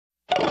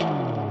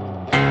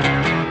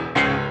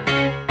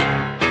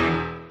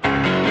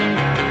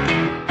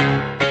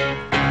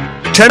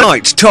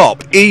Tonight's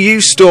top EU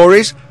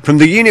stories from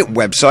the unit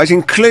website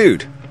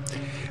include: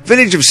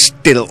 Village of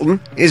Stilton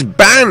is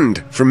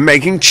banned from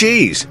making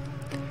cheese.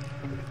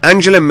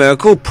 Angela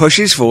Merkel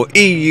pushes for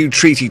EU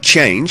treaty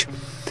change.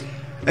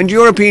 And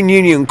European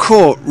Union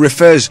Court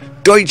refers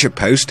Deutsche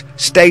Post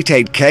state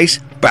aid case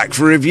back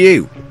for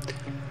review.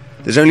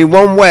 There's only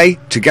one way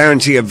to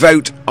guarantee a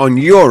vote on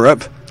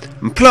Europe,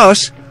 and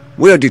plus,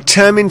 we are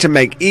determined to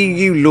make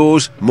EU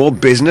laws more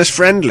business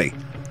friendly.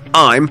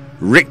 I'm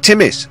Rick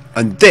Timmis,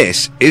 and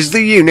this is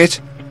the Unit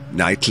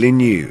Nightly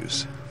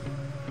News.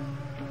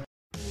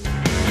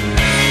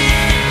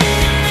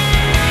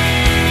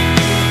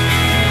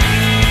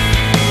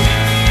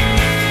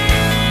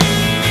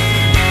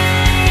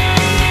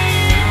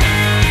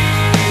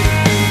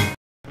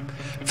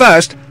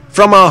 First,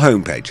 from our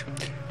homepage,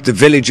 the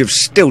village of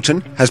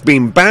Stilton has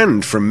been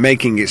banned from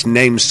making its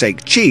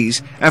namesake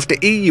cheese after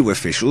EU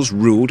officials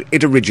ruled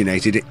it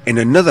originated in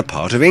another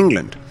part of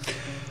England.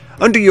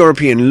 Under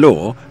European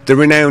law, the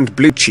renowned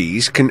blue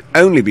cheese can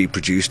only be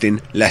produced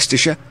in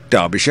Leicestershire,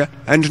 Derbyshire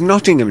and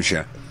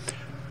Nottinghamshire.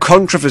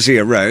 Controversy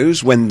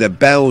arose when the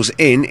Bell's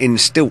Inn in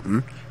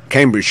Stilton,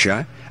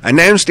 Cambridgeshire,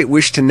 announced it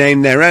wished to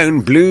name their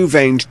own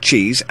blue-veined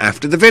cheese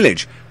after the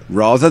village,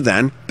 rather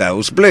than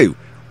Bell's Blue,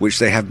 which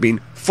they have been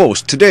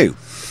forced to do.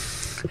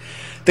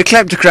 The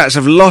kleptocrats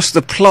have lost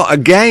the plot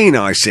again,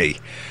 I see.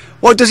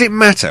 What does it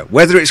matter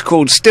whether it's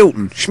called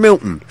Stilton,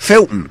 Schmilton,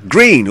 Filton,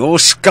 Green or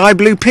Sky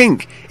Blue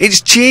Pink?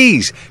 It's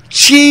cheese!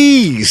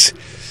 Cheese!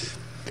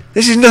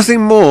 This is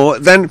nothing more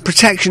than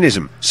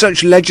protectionism.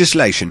 Such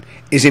legislation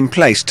is in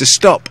place to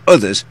stop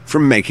others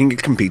from making a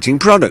competing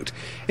product.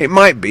 It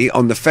might be,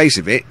 on the face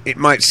of it, it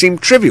might seem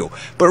trivial,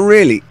 but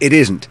really it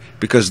isn't,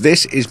 because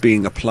this is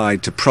being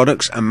applied to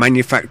products and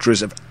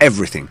manufacturers of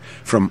everything,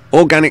 from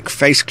organic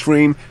face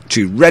cream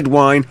to red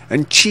wine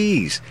and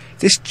cheese.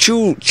 This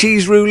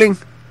cheese ruling?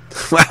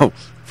 Well,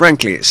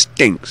 frankly, it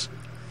stinks.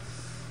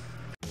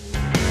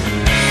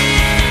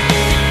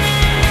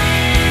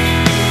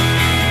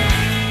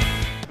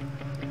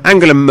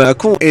 Angela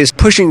Merkel is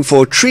pushing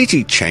for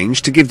treaty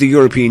change to give the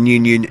European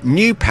Union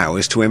new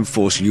powers to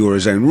enforce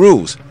Eurozone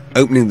rules,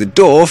 opening the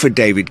door for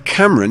David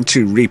Cameron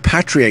to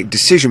repatriate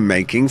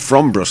decision-making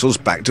from Brussels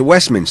back to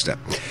Westminster.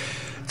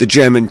 The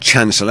German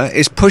Chancellor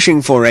is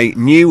pushing for a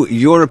new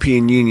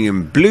European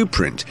Union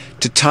blueprint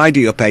to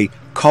tidy up a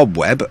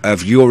cobweb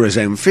of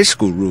Eurozone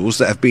fiscal rules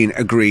that have been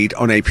agreed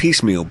on a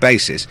piecemeal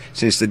basis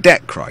since the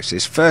debt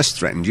crisis first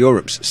threatened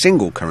Europe's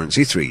single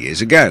currency 3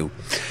 years ago.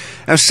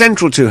 Now,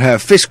 central to her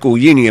fiscal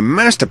union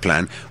master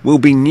plan will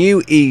be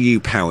new EU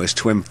powers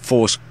to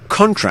enforce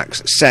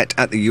contracts set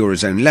at the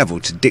Eurozone level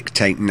to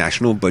dictate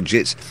national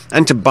budgets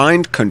and to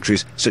bind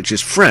countries such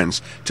as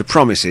France to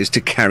promises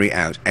to carry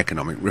out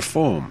economic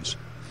reforms.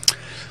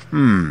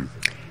 Hang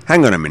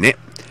on a minute.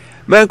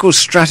 Merkel's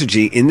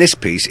strategy in this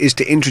piece is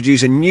to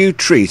introduce a new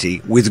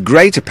treaty with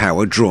greater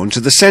power drawn to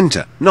the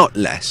centre, not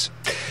less.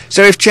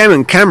 So if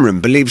Chairman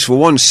Cameron believes for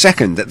 1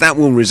 second that that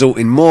will result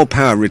in more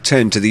power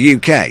returned to the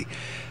UK,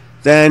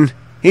 then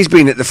he's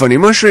been at the funny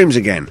mushrooms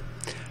again.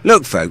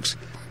 Look, folks,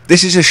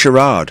 this is a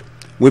charade.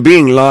 We're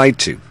being lied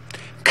to.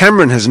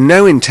 Cameron has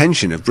no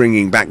intention of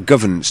bringing back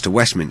governance to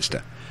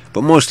Westminster.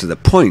 But more to the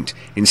point,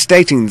 in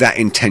stating that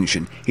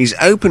intention, he's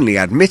openly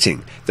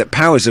admitting that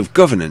powers of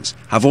governance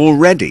have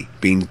already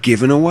been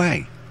given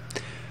away.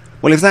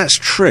 Well, if that's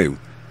true,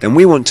 then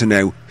we want to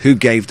know who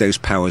gave those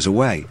powers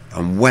away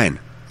and when,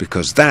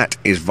 because that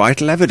is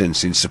vital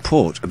evidence in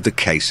support of the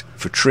case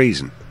for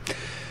treason.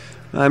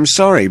 I'm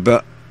sorry,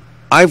 but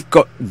I've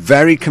got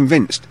very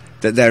convinced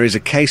that there is a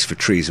case for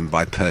treason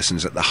by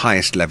persons at the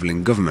highest level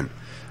in government,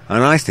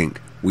 and I think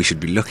we should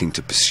be looking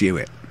to pursue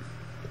it.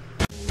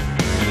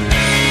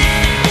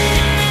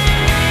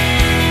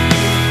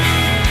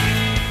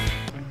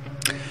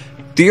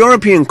 The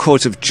European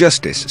Court of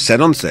Justice said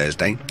on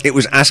Thursday it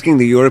was asking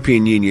the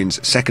European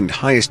Union's second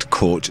highest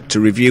court to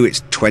review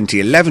its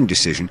 2011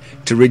 decision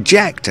to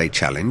reject a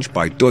challenge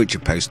by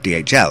Deutsche Post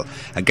DHL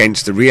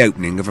against the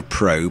reopening of a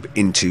probe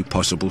into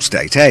possible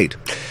state aid.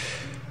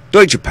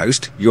 Deutsche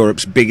Post,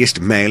 Europe's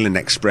biggest mail and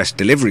express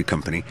delivery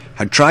company,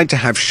 had tried to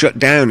have shut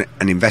down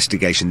an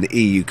investigation the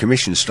EU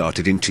Commission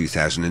started in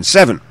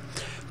 2007.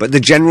 But the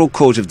General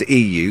Court of the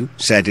EU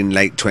said in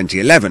late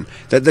 2011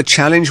 that the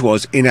challenge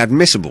was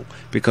inadmissible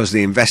because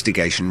the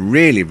investigation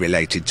really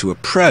related to a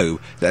probe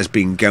that has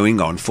been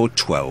going on for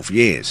 12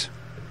 years.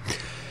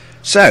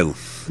 So,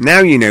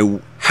 now you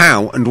know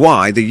how and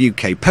why the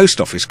UK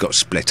Post Office got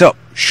split up,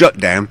 shut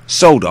down,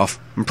 sold off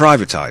and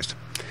privatised.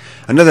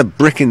 Another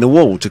brick in the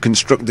wall to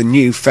construct the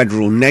new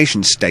federal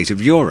nation-state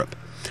of Europe.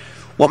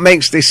 What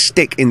makes this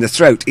stick in the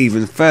throat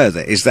even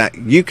further is that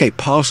UK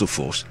Parcel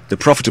Force, the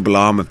profitable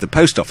arm of the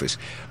Post Office,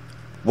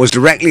 was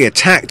directly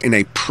attacked in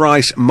a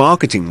price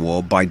marketing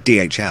war by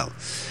DHL.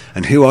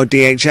 And who are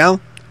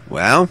DHL?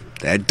 Well,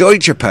 they're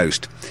Deutsche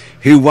Post,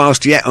 who,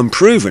 whilst yet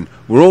unproven,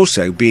 were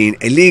also being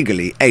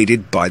illegally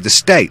aided by the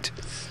state.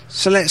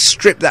 So let's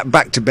strip that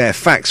back to bare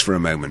facts for a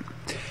moment.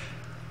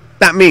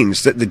 That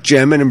means that the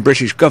German and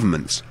British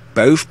governments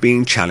both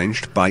being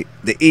challenged by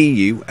the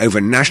EU over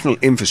national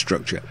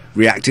infrastructure,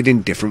 reacted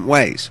in different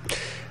ways.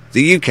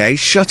 The UK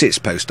shut its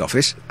post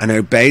office and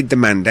obeyed the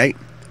mandate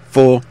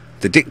for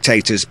the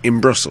dictators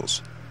in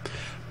Brussels.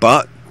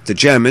 But the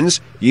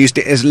Germans used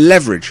it as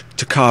leverage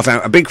to carve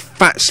out a big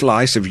fat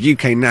slice of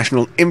UK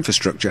national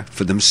infrastructure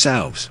for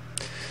themselves.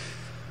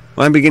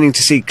 I'm beginning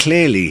to see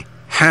clearly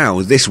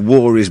how this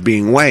war is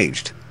being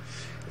waged.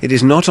 It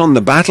is not on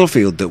the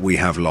battlefield that we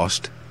have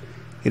lost,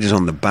 it is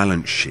on the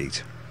balance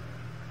sheet.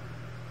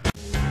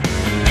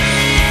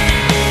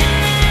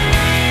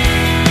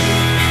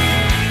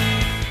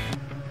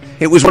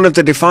 It was one of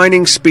the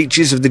defining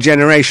speeches of the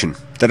generation,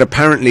 that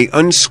apparently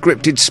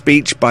unscripted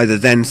speech by the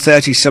then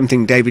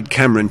 30-something David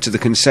Cameron to the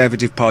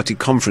Conservative Party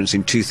conference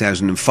in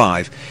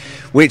 2005,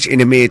 which in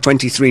a mere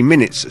 23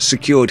 minutes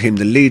secured him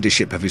the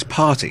leadership of his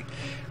party.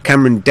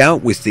 Cameron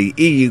dealt with the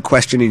EU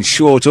question in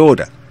short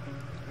order.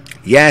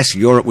 Yes,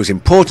 Europe was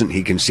important,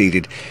 he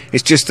conceded.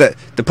 It's just that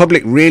the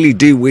public really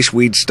do wish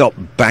we'd stop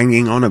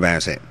banging on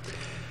about it.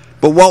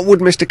 But what would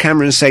Mr.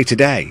 Cameron say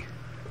today?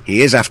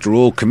 He is, after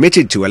all,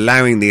 committed to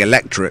allowing the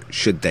electorate,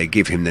 should they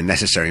give him the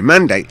necessary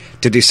mandate,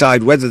 to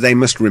decide whether they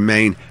must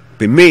remain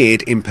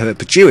bemired in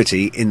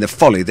perpetuity in the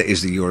folly that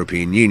is the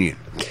European Union.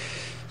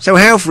 So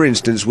how, for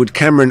instance, would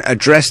Cameron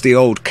address the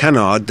old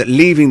canard that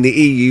leaving the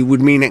EU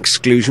would mean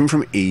exclusion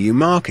from EU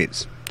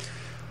markets?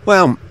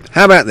 Well,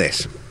 how about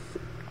this?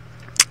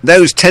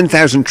 Those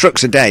 10,000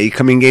 trucks a day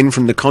coming in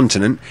from the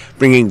continent,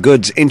 bringing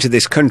goods into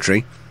this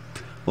country,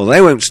 well,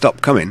 they won't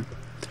stop coming.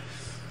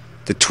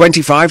 The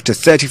 25 to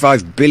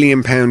 35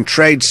 billion pound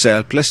trade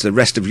surplus the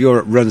rest of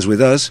Europe runs with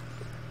us,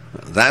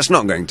 that's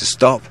not going to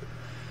stop.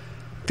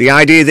 The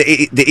idea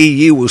that the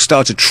EU will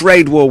start a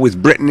trade war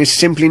with Britain is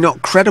simply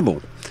not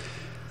credible.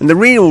 And the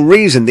real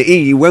reason the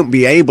EU won't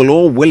be able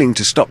or willing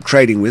to stop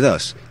trading with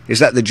us is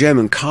that the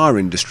German car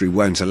industry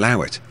won't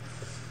allow it.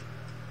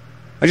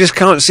 I just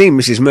can't see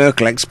Mrs.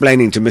 Merkel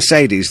explaining to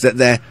Mercedes that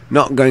they're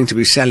not going to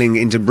be selling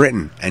into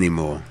Britain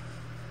anymore.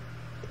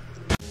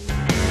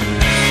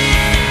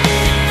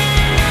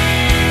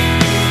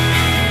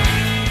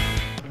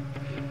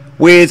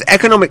 With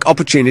economic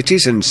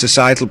opportunities and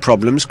societal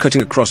problems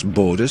cutting across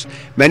borders,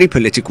 many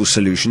political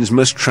solutions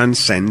must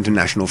transcend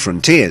national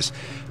frontiers.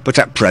 But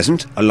at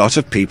present, a lot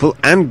of people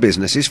and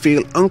businesses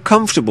feel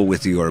uncomfortable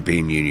with the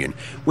European Union,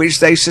 which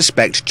they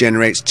suspect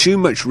generates too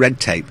much red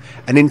tape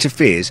and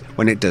interferes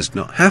when it does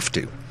not have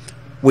to.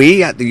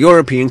 We at the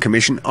European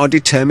Commission are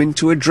determined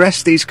to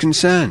address these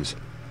concerns.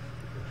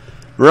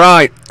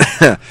 Right.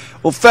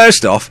 Well,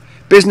 first off,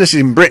 businesses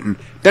in Britain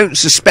don't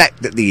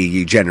suspect that the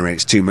EU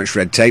generates too much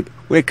red tape.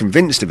 We're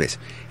convinced of it.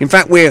 In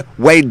fact, we're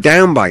weighed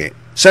down by it.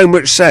 So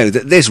much so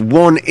that this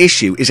one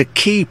issue is a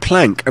key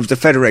plank of the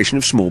Federation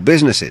of Small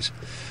Businesses.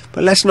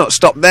 But let's not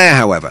stop there,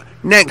 however.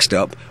 Next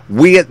up,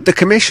 we at the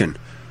Commission.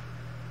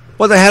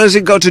 What the hell has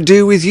it got to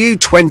do with you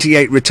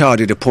 28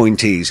 retarded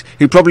appointees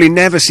who probably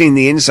never seen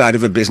the inside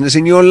of a business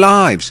in your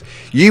lives?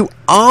 You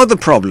are the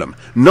problem,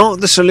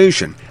 not the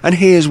solution, and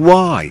here's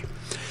why.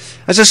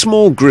 As a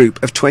small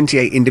group of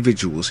 28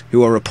 individuals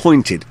who are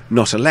appointed,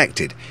 not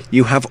elected,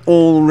 you have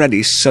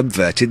already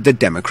subverted the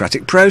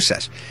democratic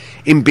process.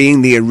 In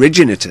being the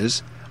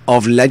originators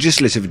of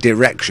legislative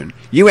direction,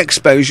 you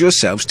expose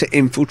yourselves to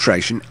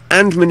infiltration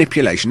and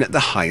manipulation at the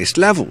highest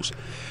levels.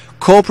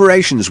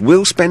 Corporations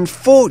will spend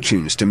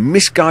fortunes to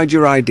misguide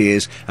your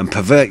ideas and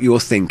pervert your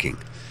thinking.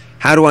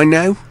 How do I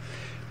know?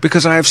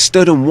 Because I have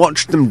stood and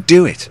watched them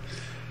do it.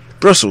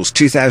 Brussels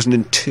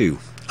 2002.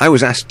 I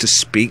was asked to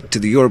speak to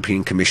the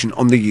European Commission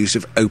on the use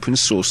of open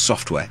source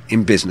software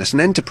in business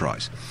and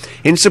enterprise,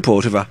 in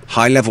support of a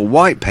high-level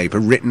white paper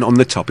written on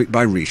the topic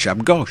by Rishab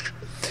Ghosh.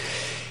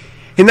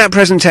 In that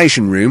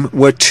presentation room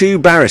were two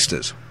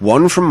barristers,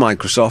 one from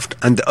Microsoft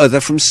and the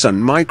other from Sun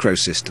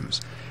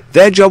Microsystems.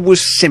 Their job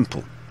was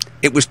simple.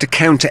 It was to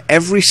counter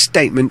every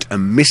statement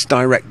and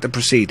misdirect the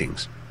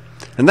proceedings.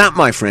 And that,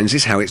 my friends,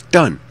 is how it's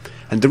done.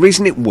 And the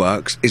reason it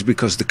works is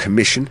because the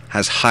Commission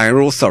has higher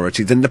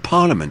authority than the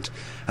Parliament.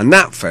 And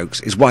that,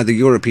 folks, is why the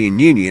European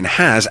Union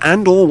has,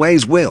 and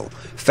always will,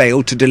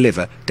 failed to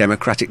deliver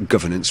democratic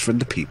governance from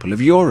the people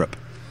of Europe.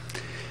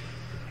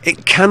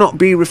 It cannot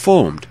be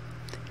reformed.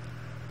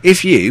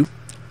 If you,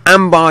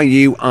 and by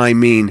you I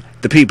mean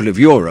the people of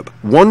Europe,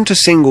 want a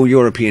single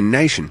European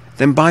nation,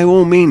 then by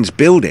all means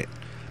build it.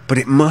 But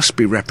it must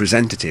be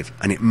representative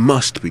and it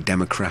must be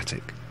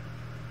democratic.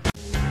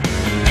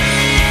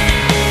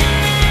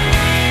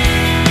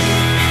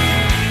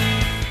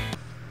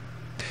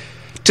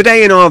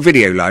 Today in our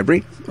video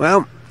library,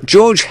 well,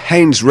 George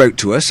Haynes wrote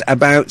to us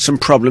about some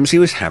problems he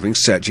was having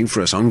searching for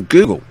us on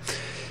Google.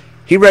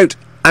 He wrote,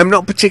 "I'm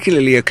not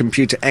particularly a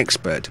computer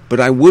expert, but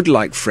I would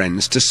like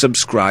friends to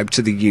subscribe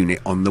to the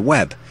unit on the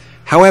web.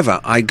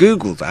 However, I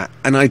Google that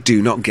and I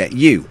do not get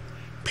you.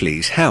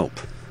 Please help."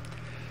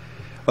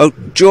 Well,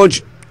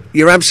 George,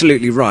 you're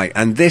absolutely right,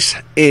 and this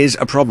is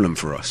a problem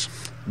for us.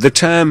 The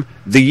term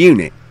 "the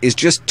unit" is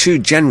just too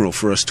general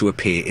for us to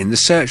appear in the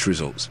search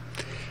results.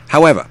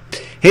 However,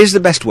 here's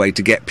the best way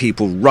to get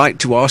people right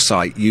to our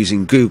site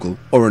using Google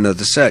or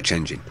another search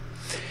engine.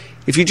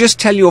 if you just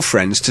tell your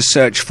friends to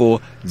search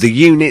for the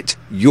unit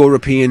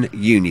European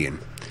Union.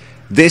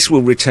 This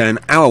will return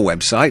our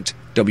website,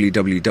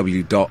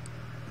 www.th-eu-nit,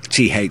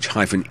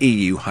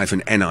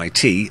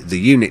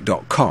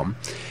 theunit.com,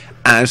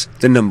 as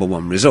the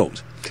 #1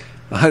 result.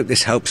 I hope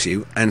this helps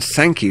you, and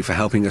thank you for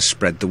helping us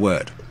spread the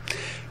word.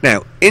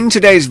 Now, in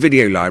today's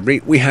video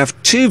library, we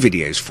have 2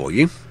 videos for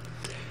you.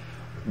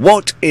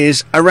 What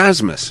is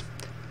Erasmus?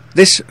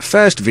 This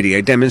first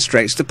video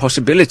demonstrates the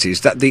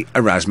possibilities that the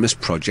Erasmus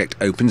project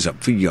opens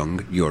up for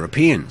young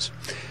Europeans.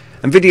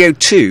 And video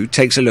 2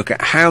 takes a look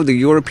at how the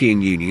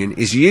European Union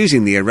is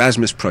using the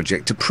Erasmus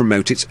project to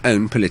promote its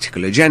own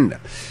political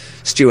agenda.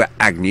 Stuart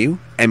Agnew,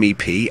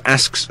 MEP,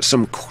 asks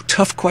some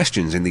tough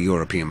questions in the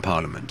European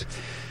Parliament.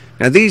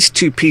 Now, these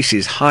 2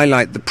 pieces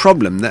highlight the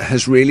problem that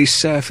has really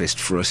surfaced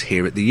for us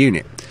here at the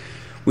unit.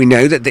 We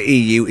know that the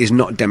EU is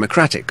not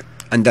democratic,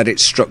 and that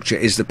its structure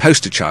is the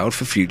poster child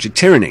for future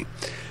tyranny.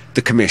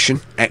 The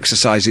Commission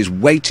exercises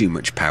way too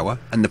much power,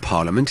 and the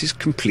Parliament is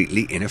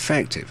completely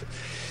ineffective.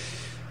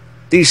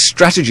 These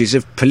strategies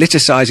of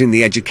politicising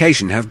the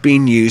education have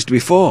been used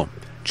before,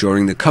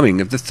 during the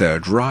coming of the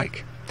Third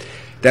Reich.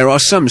 There are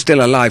some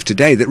still alive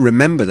today that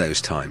remember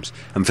those times,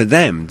 and for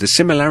them the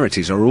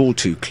similarities are all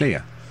too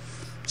clear.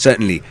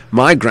 Certainly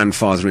my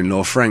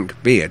grandfather-in-law, Frank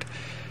Beard,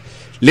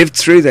 lived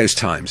through those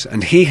times,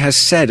 and he has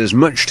said as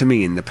much to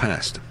me in the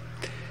past.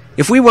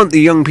 If we want the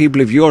young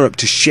people of Europe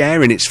to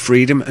share in its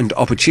freedom and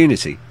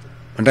opportunity,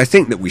 and I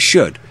think that we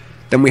should,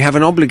 then we have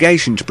an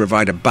obligation to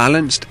provide a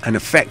balanced and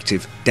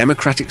effective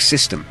democratic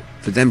system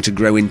for them to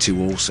grow into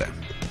also.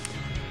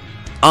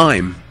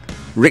 I'm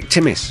Rick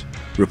Timmis,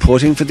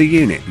 reporting for the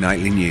Unit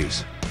Nightly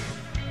News.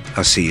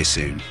 I'll see you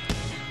soon.